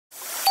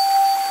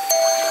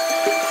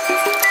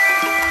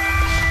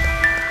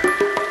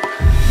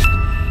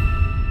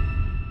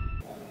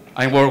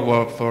I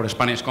work for a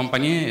Spanish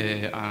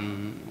company,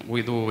 and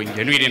we do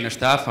engineering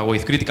stuff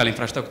with critical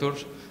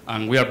infrastructures,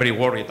 and we are very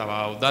worried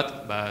about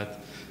that,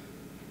 but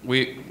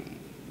we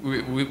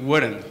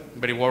weren't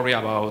very worried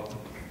about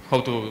how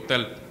to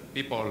tell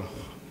people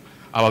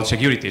about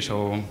security.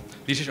 So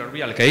this is a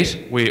real case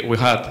we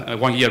had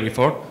 1 year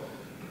before.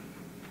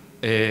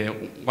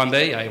 One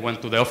day I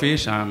went to the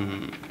office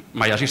and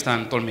my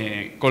assistant told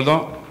me,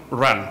 Koldo,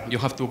 run, you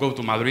have to go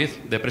to Madrid,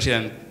 the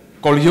president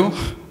called you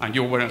and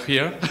you weren't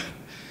here.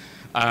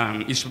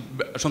 And it's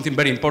something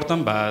very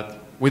important, but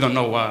we don't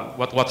know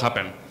what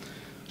happened.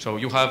 So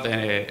you have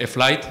a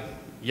flight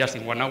just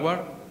in 1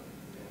 hour.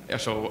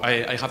 So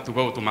I have to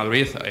go to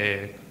Madrid,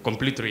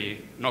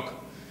 completely knocked.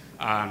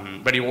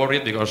 And very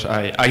worried because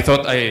I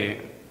thought I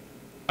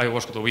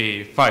was to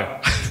be fired.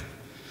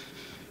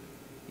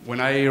 When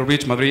I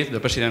reached Madrid,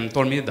 the president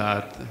told me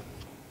that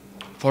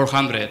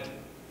 400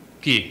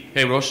 key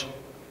euros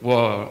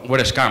were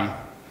a scam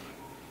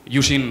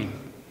using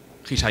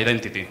his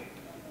identity.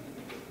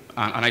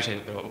 And I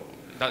said,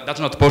 that's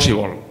not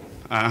possible.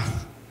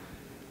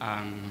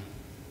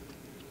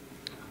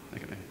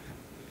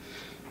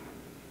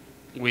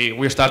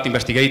 We start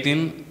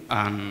investigating,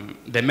 and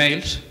the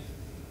mails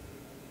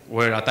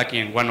were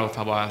attacking one of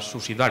our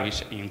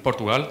subsidiaries in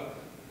Portugal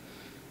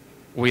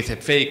with a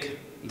fake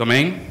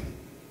domain,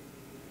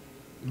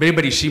 very,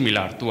 very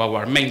similar to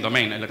our main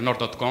domain,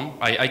 Elecnor.com.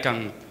 I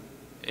can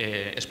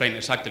explain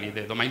exactly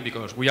the domain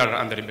because we are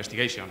under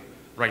investigation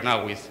right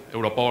now with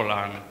Europol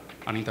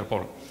and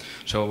Interpol.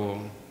 So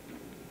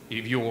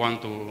if you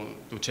want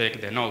to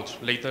check the notes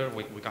later,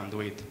 we can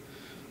do it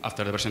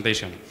after the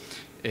presentation.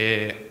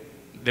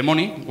 The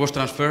money was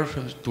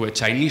transferred to a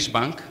Chinese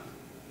bank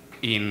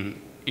in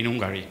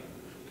Hungary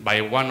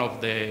by one of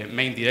the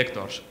main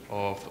directors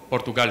of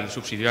Portugal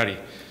subsidiary.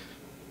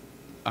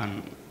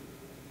 And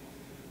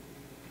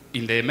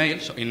in the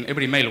mails, in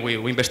every mail we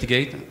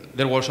investigate,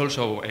 there was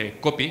also a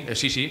copy, a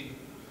CC,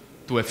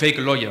 to a fake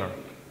lawyer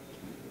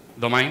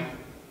domain,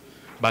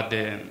 but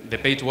the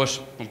page was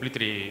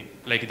completely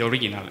like the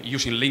original,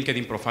 using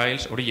LinkedIn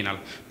profiles, original,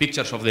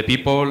 pictures of the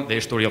people,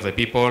 the story of the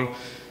people.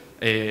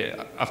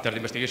 After the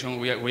investigation,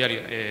 we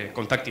are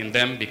contacting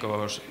them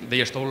because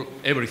they stole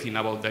everything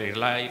about their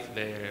life,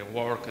 their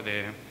work,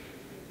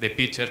 the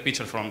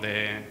pictures from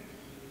the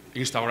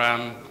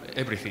Instagram,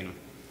 everything.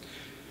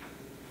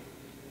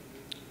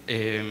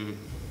 This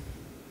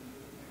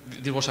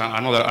was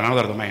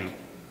another domain.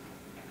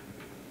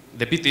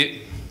 The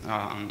PT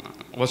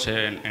was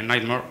a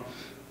nightmare.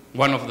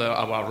 One of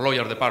our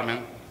lawyer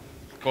department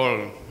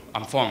called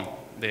and phoned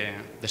the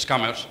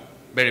scammers,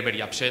 very,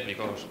 very upset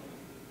because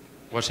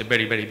it was a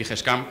very, very big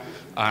scam,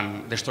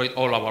 and destroyed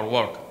all our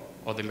work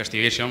of the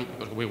investigation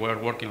because we were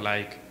working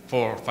like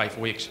 4 or 5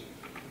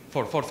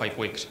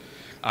 weeks,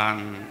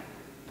 and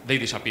they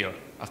disappeared.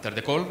 After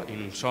the call,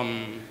 in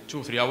some 2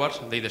 or 3 hours,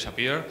 they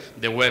disappeared.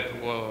 The web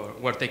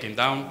were taken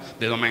down.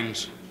 The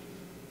domains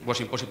was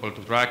impossible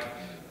to track.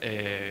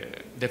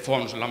 The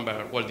phones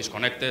number were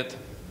disconnected.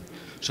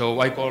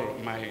 So I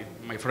called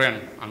my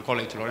friend and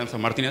colleague Lorenzo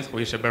Martinez, who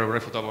is a very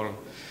reputable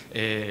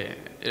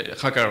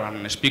hacker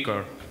and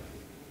speaker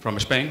from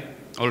Spain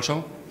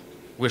also.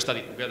 We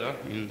studied together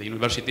in the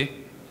university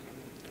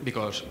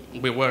because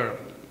we were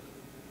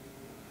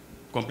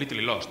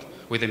completely lost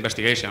with the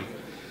investigation.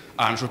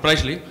 And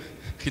surprisingly,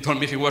 he told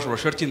me he was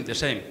researching the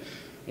same,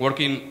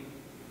 working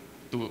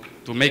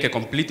to make a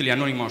completely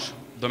anonymous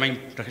domain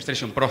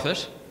registration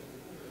process,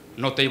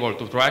 not able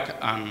to track,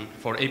 and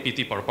for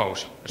APT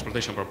purpose,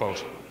 exploitation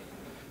purpose.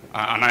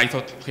 And I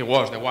thought he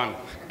was the one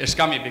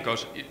scamming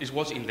because it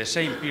was in the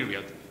same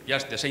period,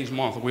 just the same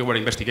month we were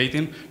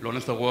investigating.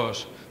 Lorenzo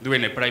was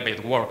doing a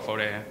private work for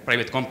a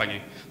private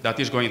company that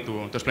is going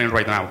to explain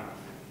right now.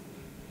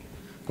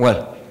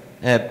 Well,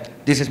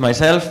 this is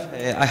myself.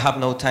 I have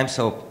no time,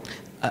 so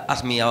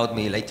ask me about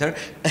me later.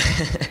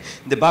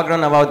 The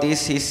background about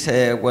this is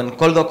when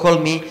Koldo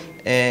called me,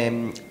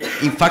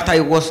 in fact, I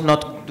was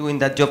not doing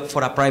that job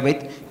for a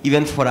private,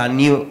 even for a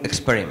new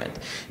experiment.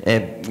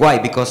 Why?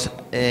 Because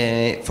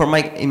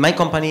in my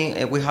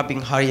company, we have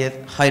been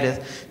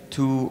hired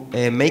to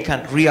make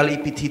a real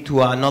APT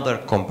to another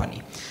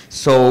company.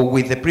 So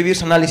with the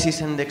previous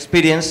analysis and the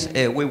experience,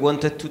 we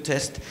wanted to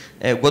test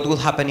what will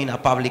happen in a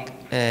public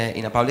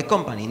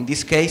company. In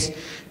this case,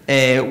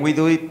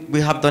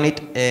 we have done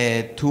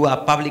it to a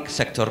public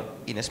sector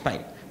in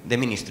Spain, the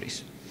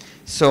ministries.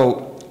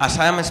 So as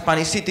I am a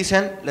Spanish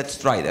citizen, let's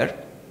try there.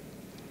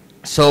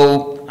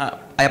 So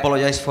I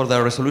apologize for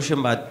the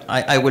resolution, but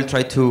I will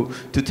try to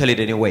tell it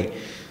anyway.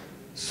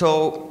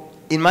 So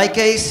in my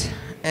case,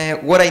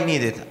 what I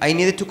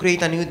needed to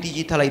create a new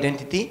digital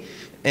identity.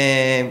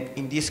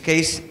 In this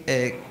case,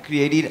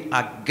 created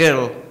a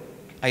girl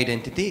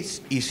identity.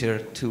 It's easier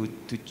to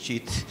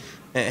cheat,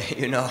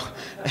 you know,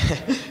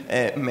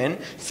 men.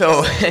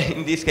 So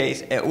in this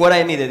case, what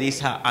I needed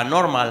is a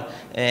normal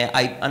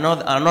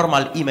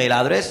email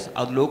address,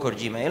 Outlook or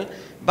Gmail.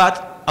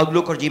 But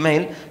Outlook or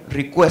Gmail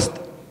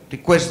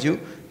request you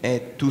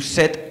to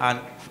set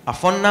a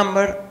phone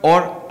number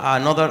or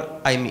another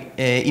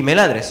email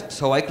address.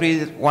 So I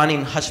created one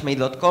in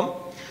hashmate.com.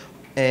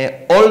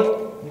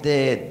 All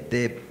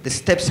the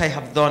steps I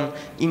have done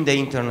in the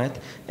internet,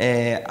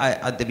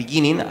 at the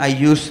beginning, I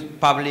use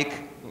public,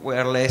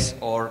 wireless,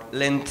 or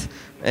length,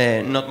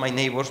 not my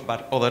neighbors,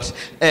 but others,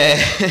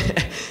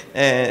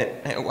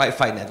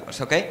 Wi-Fi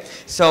networks, okay?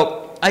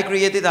 So I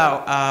created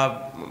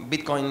a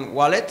Bitcoin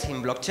wallet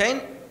in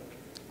blockchain.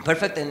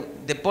 Perfect, and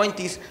the point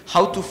is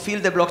how to fill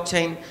the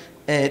blockchain,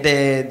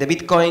 the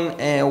Bitcoin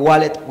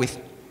wallet with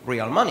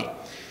real money.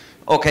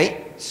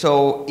 Okay,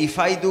 so if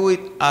I do it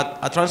at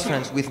a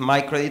transference with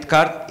my credit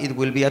card, it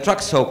will be a track.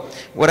 So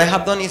what I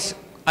have done is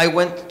I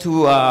went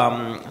to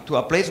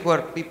a place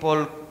where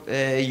people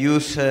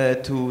use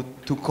to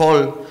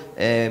call,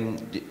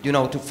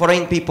 to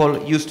foreign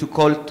people used to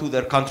call to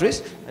their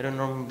countries. I don't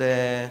know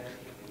the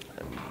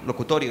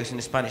locutorios in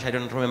Spanish, I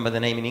don't remember the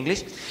name in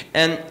English.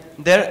 And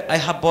there I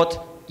have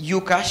bought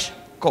Ucash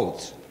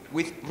codes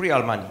with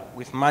real money,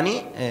 with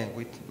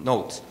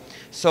notes.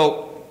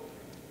 So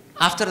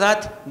after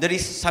that, there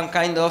is some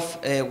kind of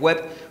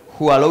web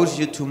who allows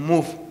you to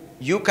move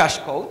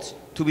Ucash codes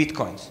to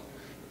Bitcoins.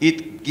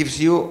 It gives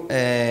you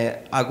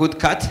a good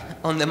cut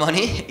on the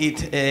money.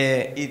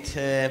 It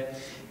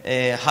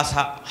has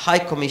high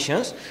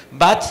commissions,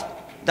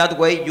 but that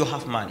way you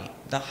have money.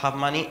 That have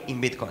money in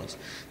Bitcoins.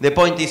 The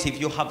point is, if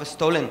you have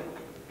stolen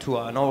to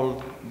an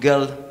old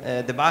girl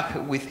the bag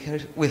with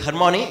her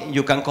money,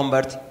 you can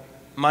convert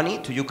money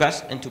to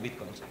Ucash and to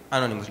Bitcoins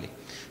anonymously.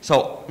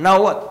 So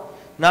now what?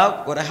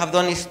 Now what I have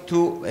done is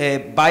to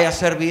buy a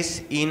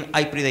service in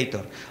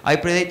iPredator.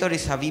 iPredator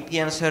is a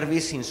VPN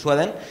service in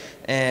Sweden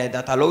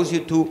that allows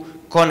you to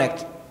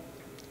connect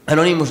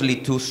anonymously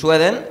to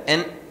Sweden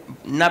and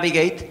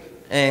navigate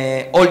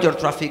all your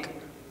traffic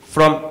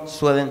from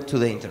Sweden to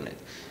the internet.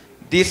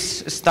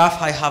 This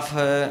stuff I have,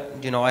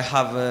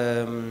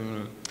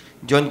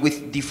 joined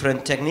with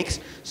different techniques.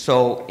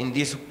 So in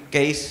this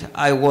case,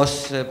 I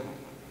was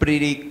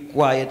pretty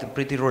quiet,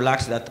 pretty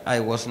relaxed that I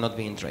was not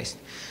being traced.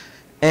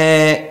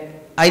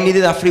 I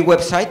needed a free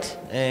website.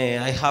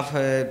 I have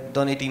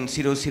done it in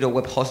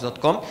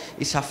 00webhost.com.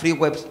 It's a free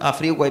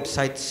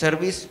website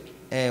service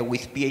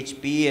with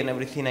PHP and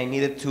everything I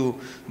needed to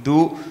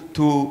do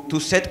to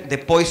set the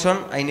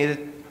poison I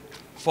needed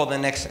for the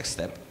next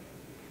step.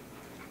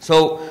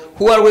 So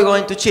who are we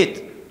going to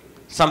cheat?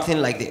 Something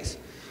like this.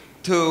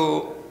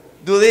 To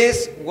do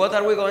this, what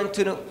are we going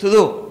to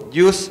do?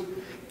 Use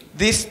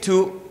these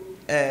two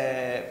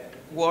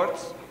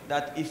words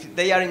that, if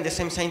they are in the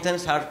same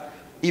sentence, are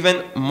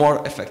even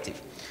more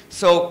effective.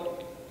 So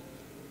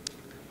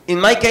in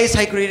my case,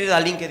 I created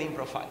a LinkedIn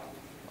profile.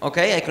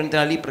 Okay, I created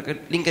a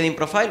LinkedIn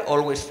profile,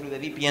 always through the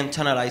VPN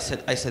channel I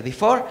said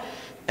before.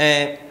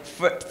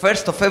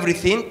 First of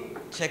everything,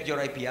 check your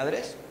IP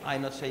address.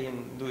 I'm not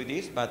saying do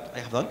this, but I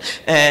have done.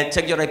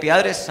 Check your IP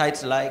address,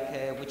 sites like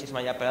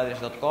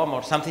whichismyipaddress.com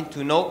or something,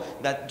 to know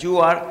that you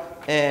are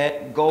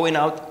going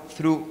out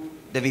through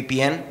the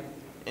VPN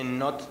and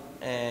not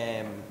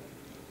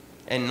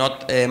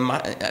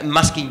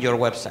masking your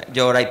website,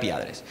 your IP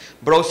address.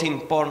 Browsing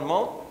porn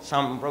mode,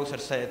 some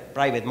browsers say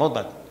private mode,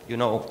 but you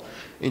know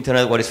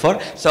internet what it's for.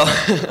 So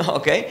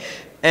okay,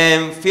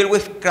 and fill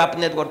with crap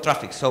network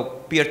traffic. So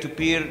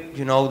peer-to-peer,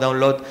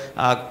 download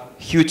a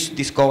huge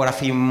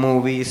discography,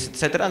 movies,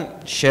 etc.,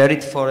 and share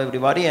it for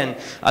everybody. And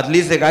at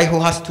least the guy who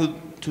has to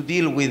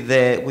deal with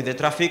the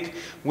traffic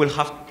will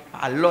have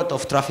a lot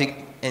of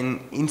traffic, and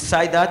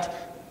inside that,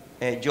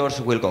 yours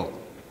will go.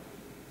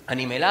 An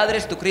email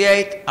address to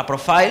create, a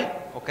profile,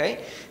 okay?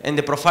 And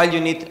the profile you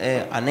need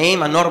a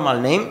name, a normal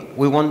name.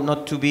 We want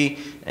not to be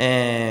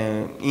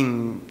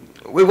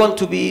we want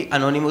to be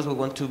anonymous. We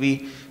want to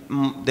be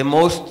the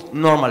most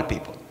normal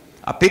people.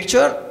 A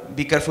picture.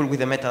 Be careful with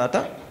the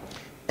metadata.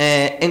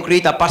 And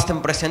create a past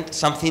and present,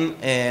 something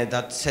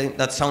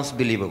that sounds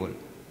believable.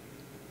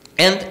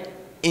 And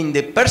in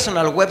the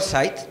personal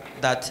website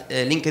that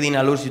LinkedIn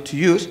allows you to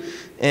use,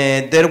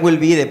 there will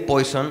be the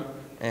poison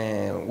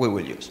we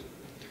will use.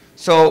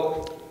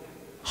 So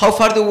how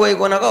far do we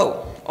want to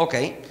go?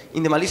 Okay,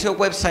 in the malicious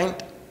website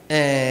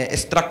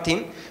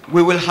extracting,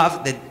 we will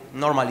have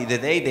normally the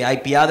date, the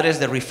IP address,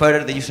 the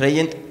referrer, the user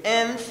agent,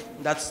 and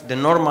that's the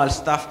normal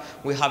stuff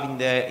we have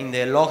in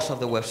the logs of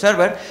the web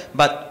server.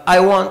 But I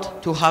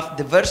want to have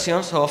the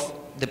versions of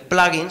the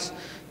plugins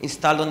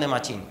installed on the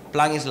machine.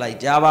 Plugins like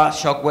Java,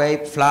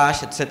 Shockwave,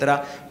 Flash,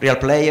 etc., Real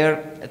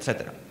Player,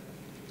 etc.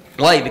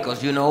 Why?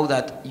 Because you know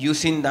that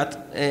using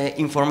that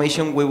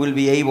information, we will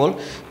be able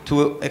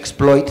to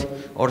exploit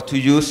or to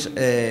use,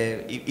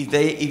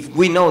 if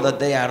we know that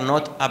they are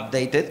not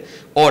updated,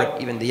 or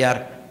even they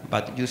are,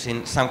 but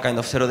using some kind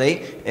of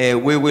 0-day,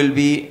 we will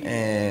be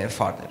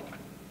further.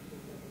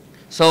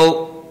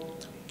 So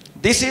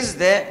this is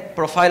the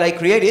profile I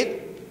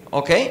created,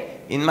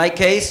 okay? In my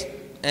case,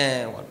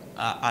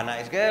 a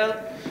nice girl,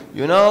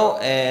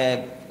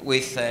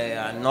 with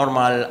a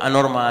normal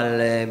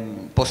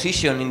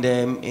position in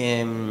the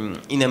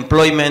in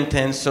employment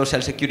and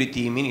social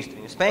security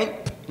ministry in Spain,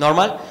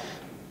 normal.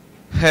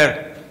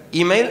 Her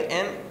email,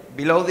 and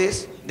below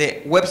this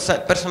the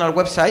website, personal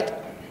website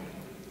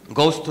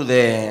goes to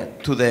the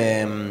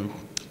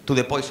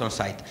poison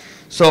site.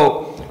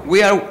 So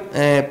we are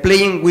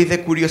playing with the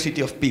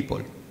curiosity of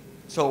people.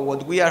 So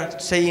what we are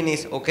saying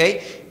is,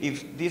 okay,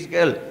 if this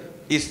girl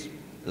is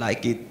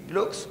like it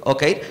looks,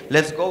 okay,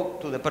 let's go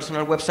to the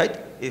personal website.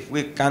 If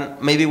we can,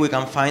 maybe we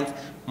can find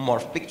more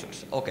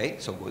pictures. Okay,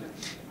 so good.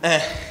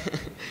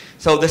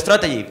 So the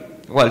strategy,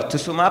 well, to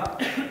sum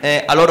up,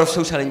 a lot of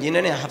social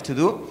engineering I have to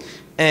do.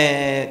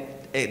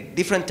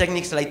 Different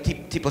techniques like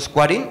typo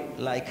squatting,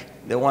 like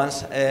the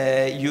ones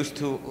used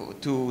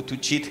to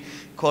cheat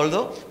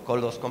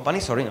Koldo's company,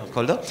 sorry, not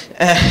Koldo.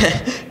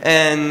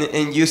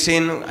 and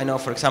using, I know,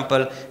 for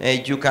example,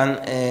 you can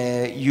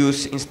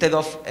use, instead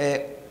of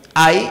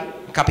I,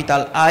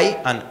 capital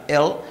I, and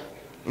L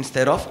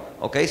instead of,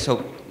 okay,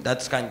 so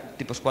that's kind of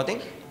typo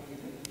squatting.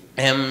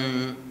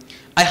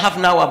 I have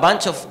now a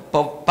bunch of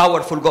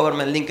powerful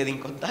government LinkedIn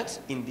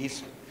contacts in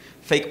this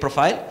fake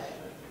profile.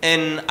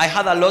 And I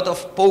had a lot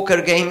of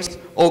poker games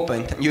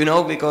opened, you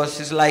know, because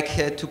it's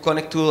like to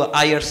connect to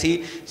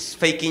IRC,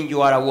 faking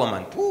you are a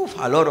woman. Poof,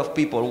 a lot of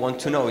people want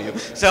to know you.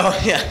 So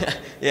yeah,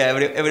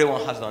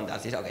 everyone has done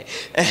that. It's okay.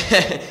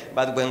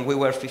 But when we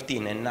were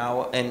 15, and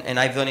now, and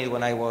I've done it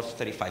when I was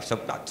 35, so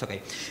that's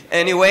okay.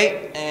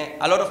 Anyway,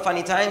 a lot of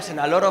funny times and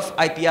a lot of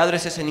IP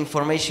addresses and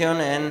information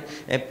and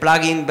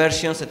plugin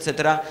versions,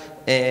 etc.,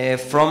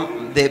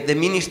 from the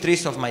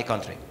ministries of my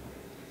country.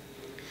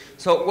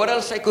 So what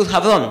else I could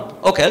have done?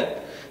 Okay,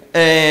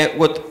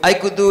 what I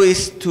could do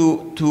is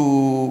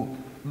to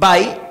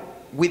buy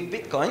with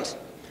bitcoins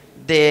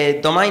the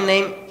domain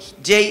name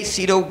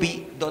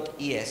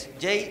j0b.es.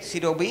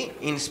 J0b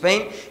in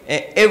Spain,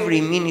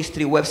 every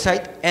ministry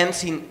website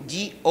ends in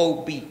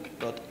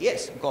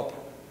gob.es, gob,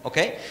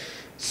 okay?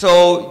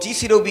 So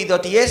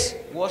j0b.es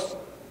was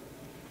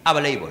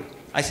available.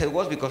 I said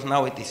was because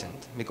now it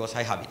isn't, because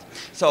I have it.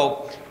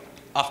 So,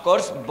 of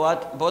course,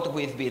 but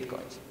with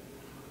bitcoins.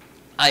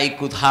 I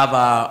could have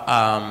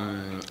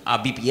a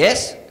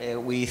BPS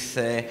with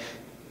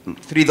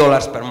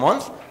 $3 per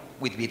month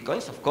with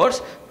bitcoins, of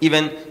course.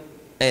 Even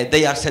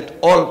they accept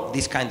all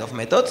these kind of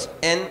methods,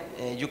 and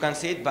you can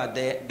see it, but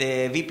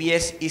the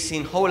VPS is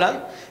in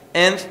Holland,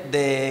 and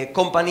the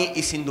company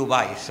is in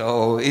Dubai.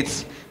 So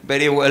it's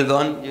very well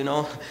done, you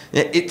know.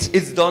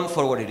 It's done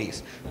for what it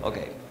is.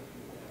 Okay.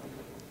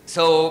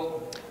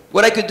 So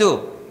what I could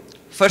do,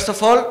 first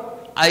of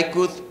all, I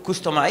could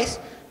customize.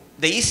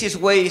 The easiest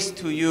way is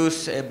to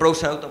use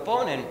browser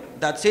autopwn, and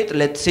that's it.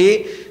 Let's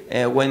see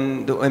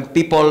when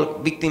people,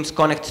 victims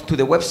connect to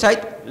the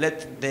website,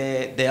 let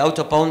the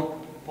autopwn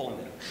pwn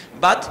them.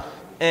 But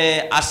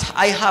as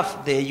I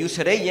have the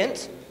user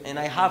agents and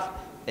I have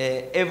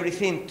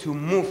everything to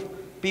move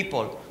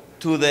people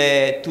to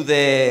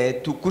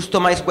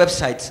customize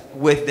websites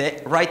with the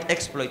right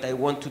exploit I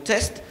want to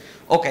test,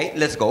 okay,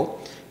 let's go.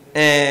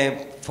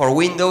 For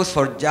Windows,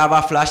 for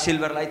Java, Flash,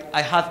 Silverlight,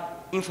 I have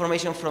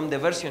information from the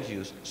versions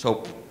used,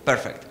 so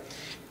perfect.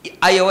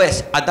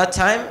 iOS, at that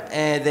time,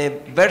 the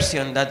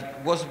version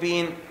that was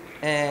being,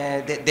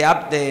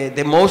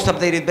 the most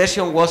updated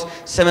version was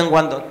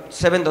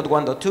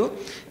 7.1.2,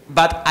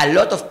 but a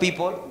lot of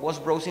people was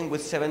browsing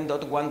with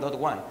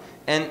 7.1.1.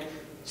 And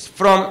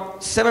from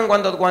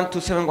 7.1.1 to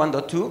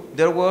 7.1.2,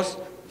 there was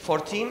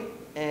 14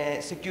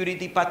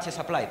 security patches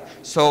applied.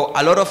 So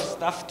a lot of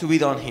stuff to be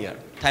done here.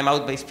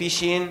 Timeout-based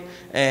phishing,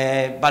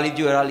 valid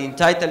URL in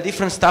title,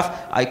 different stuff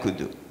I could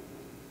do.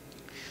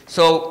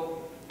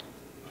 So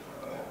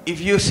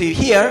if you see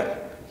here,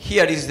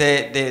 here is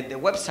the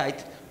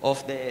website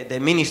of the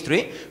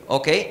ministry,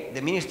 okay?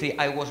 The ministry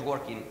I was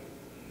working,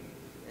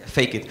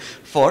 fake it,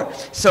 for.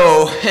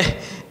 So,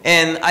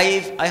 and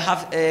I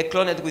have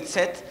cloned with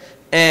set,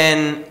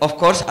 and of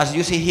course, as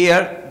you see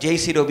here,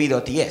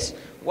 j0b.es.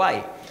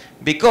 Why?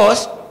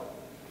 Because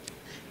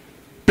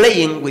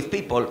playing with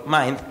people's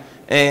mind,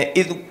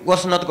 it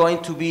was not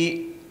going to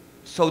be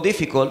so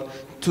difficult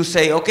to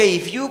say, okay,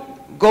 if you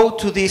go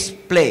to this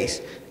place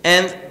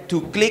and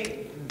to click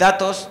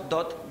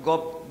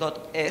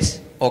datos.gov.es,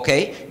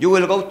 okay, you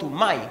will go to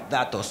my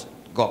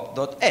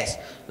datos.gov.es,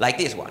 like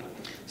this one.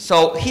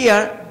 So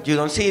here, you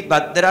don't see it,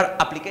 but there are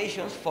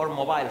applications for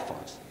mobile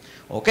phones,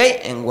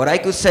 okay? And what I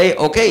could say,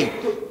 okay,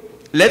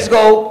 let's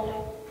go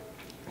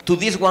to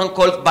this one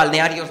called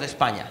Balnearios de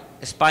España,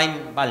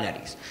 Spain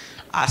Balnearies.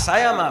 As I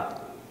am an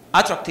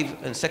attractive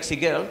and sexy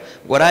girl,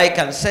 what I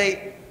can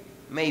say,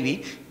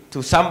 maybe,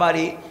 to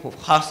somebody who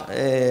has,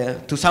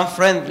 to some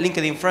friend,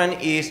 LinkedIn friend,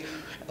 is,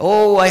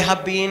 oh, I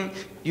have been,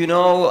 you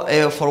know,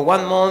 for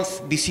 1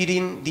 month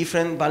visiting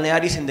different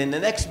balnearies, and then the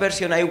next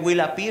version I will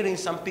appear in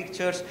some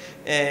pictures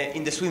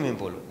in the swimming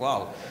pool.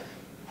 Wow.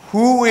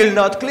 Who will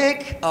not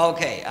click?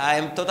 Okay, I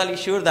am totally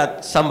sure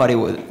that somebody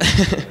will.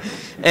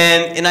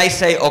 and I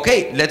say,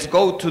 okay, let's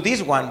go to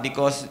this one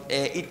because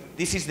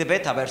this is the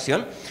beta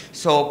version.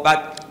 So,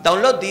 but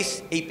download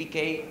this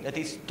APK that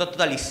is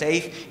totally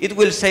safe. It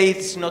will say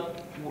it's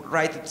not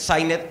right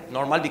signed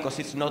normal because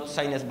it's not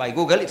signed by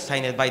Google, it's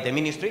signed by the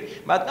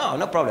ministry. But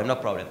no problem, no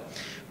problem.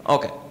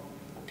 Okay.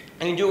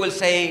 And you will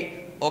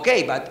say,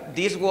 Okay, but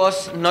this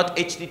was not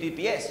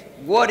HTTPS.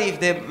 What if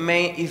the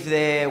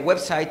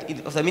website,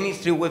 if the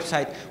ministry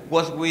website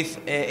was with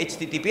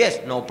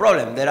HTTPS? No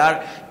problem. There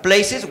are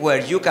places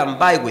where you can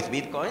buy with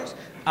Bitcoins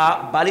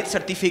a valid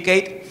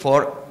certificate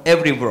for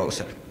every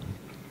browser.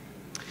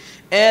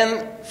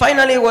 And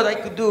finally, what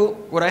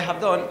I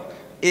have done,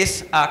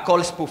 is a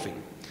call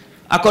spoofing.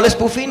 A call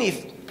spoofing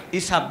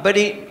is a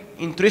very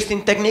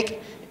interesting technique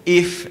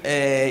if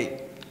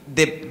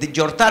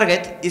your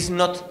target is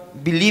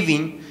not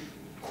believing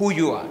who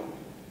you are.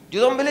 You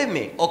don't believe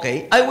me?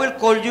 Okay, I will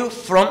call you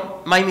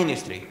from my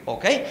ministry,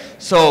 okay?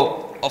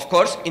 So, of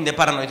course, in the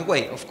paranoid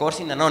way, of course,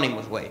 in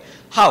anonymous way.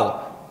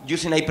 How?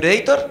 Using a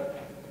predator,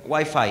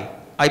 Wi-Fi,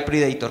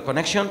 iPredator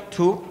connection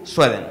to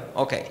Sweden,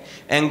 okay.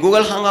 And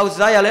Google Hangouts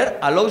dialer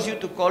allows you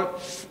to call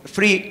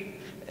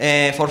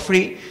for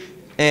free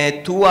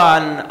to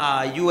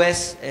a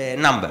US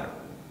number.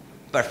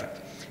 Perfect.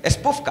 A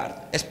spoof card.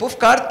 A spoof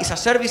card is a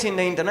service in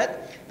the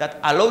internet that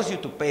allows you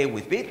to pay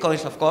with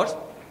Bitcoins, of course,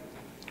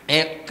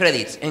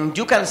 credits. And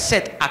you can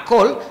set a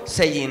call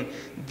saying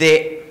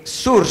the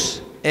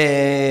source,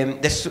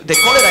 the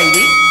caller ID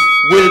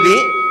will be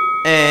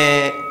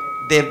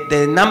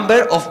the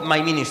number of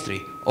my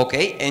ministry,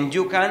 okay? And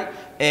you can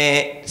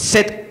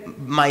set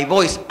my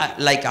voice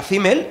like a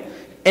female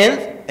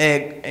and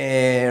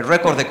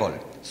record the call.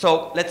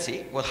 So let's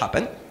see what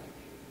happened.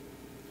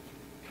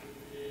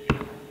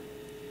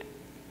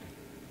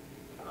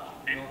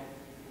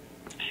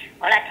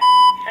 Hola,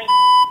 soy...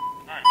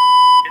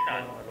 ¿Qué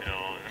tal? Pero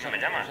no me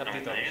llamas,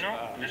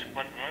 91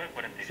 349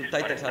 46.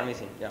 Subtitles are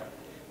missing, yeah.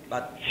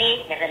 But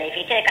Sí, desde el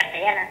edificio de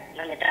Castellana,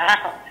 donde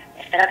trabajo.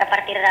 Espero que a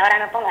partir de ahora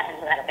no pongas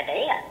en duda lo que te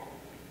diga.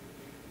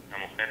 Una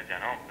mujer ya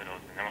no, pero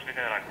tendremos que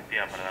quedar algún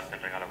día para darte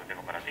el regalo que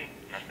tengo para ti.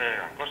 No esperes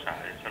gran cosa,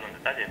 es solo un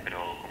detalle, pero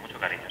con mucho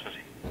cariño, eso sí.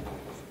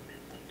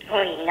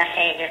 Uy, no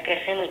sé, yo es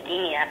que soy muy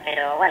tímida,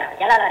 pero bueno,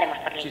 ya lo hablaremos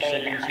por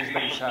LinkedIn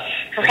mejor.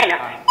 Bueno,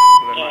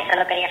 que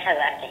solo quería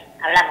saludarte.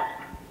 Hablamos.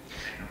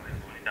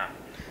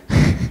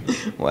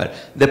 well,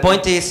 the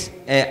point is,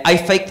 I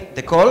faked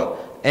the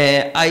call.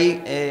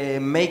 I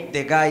made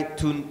the guy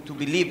to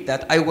believe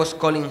that I was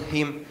calling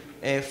him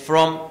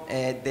from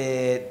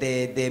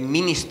the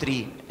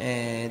ministry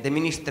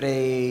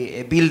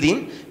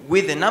building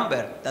with the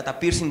number that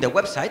appears in the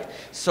website.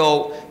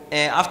 So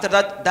after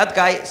that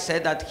guy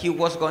said that he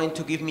was going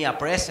to give me a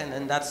present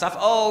and that stuff.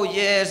 Oh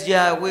yes,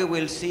 yeah, we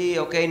will see.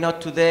 Okay,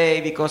 not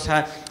today because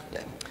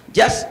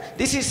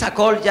this is a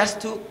call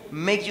just to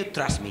make you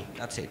trust me.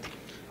 That's it.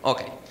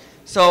 Okay.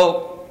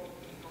 So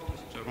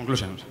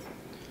conclusions.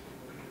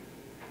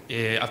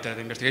 After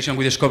the investigation,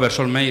 we discovered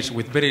soulmates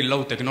with very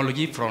low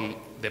technology from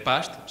the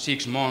past,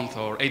 6 months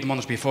or 8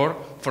 months before,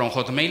 from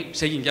Hotmail,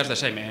 saying just the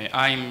same.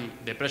 I'm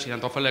the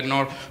president of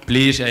Elecnor.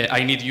 Please,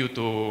 I need you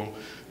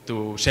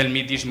to send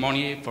me this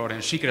money for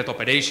a secret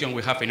operation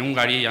we have in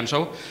Hungary and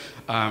so.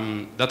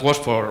 That was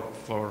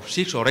for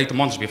 6 or 8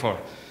 months before.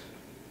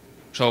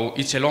 So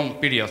it's a long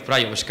period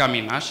prior to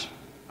scamming us.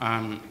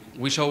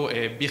 We saw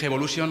a big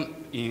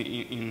evolution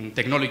in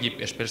technology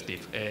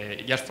perspective,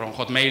 just from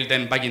Hotmail,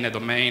 then buying the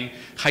domain,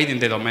 hiding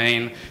the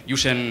domain,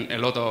 using a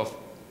lot of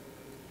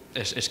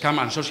scam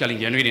and social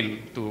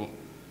engineering to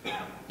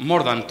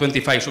more than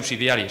 25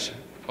 subsidiaries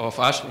of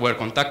us were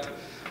contacted,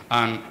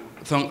 and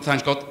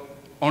thanks God,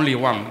 only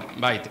one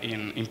bite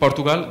in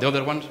Portugal. The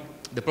other ones,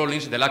 the problem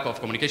is the lack of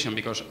communication,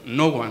 because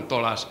no one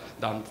told us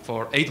that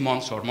for 8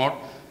 months or more,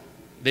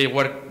 they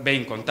were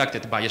being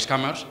contacted by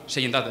scammers,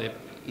 saying that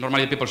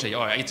normally people say,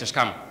 oh, it's a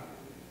scam,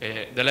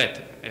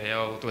 delete,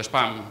 or to a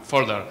spam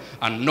folder,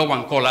 and no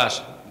one call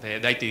us, the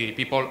IT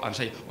people, and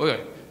say, oh,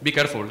 be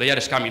careful, they are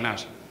scamming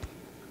us.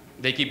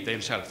 They keep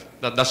themselves.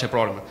 That's a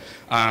problem.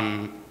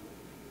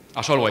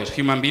 As always,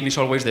 human being is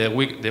always the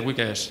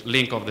weakest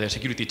link of the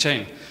security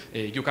chain.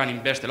 You can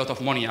invest a lot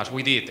of money, as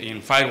we did,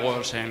 in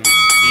firewalls and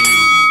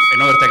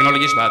in other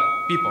technologies, but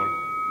people,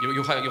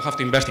 you have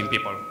to invest in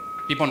people.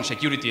 People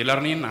security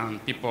learning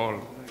and people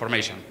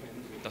formation.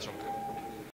 That's all.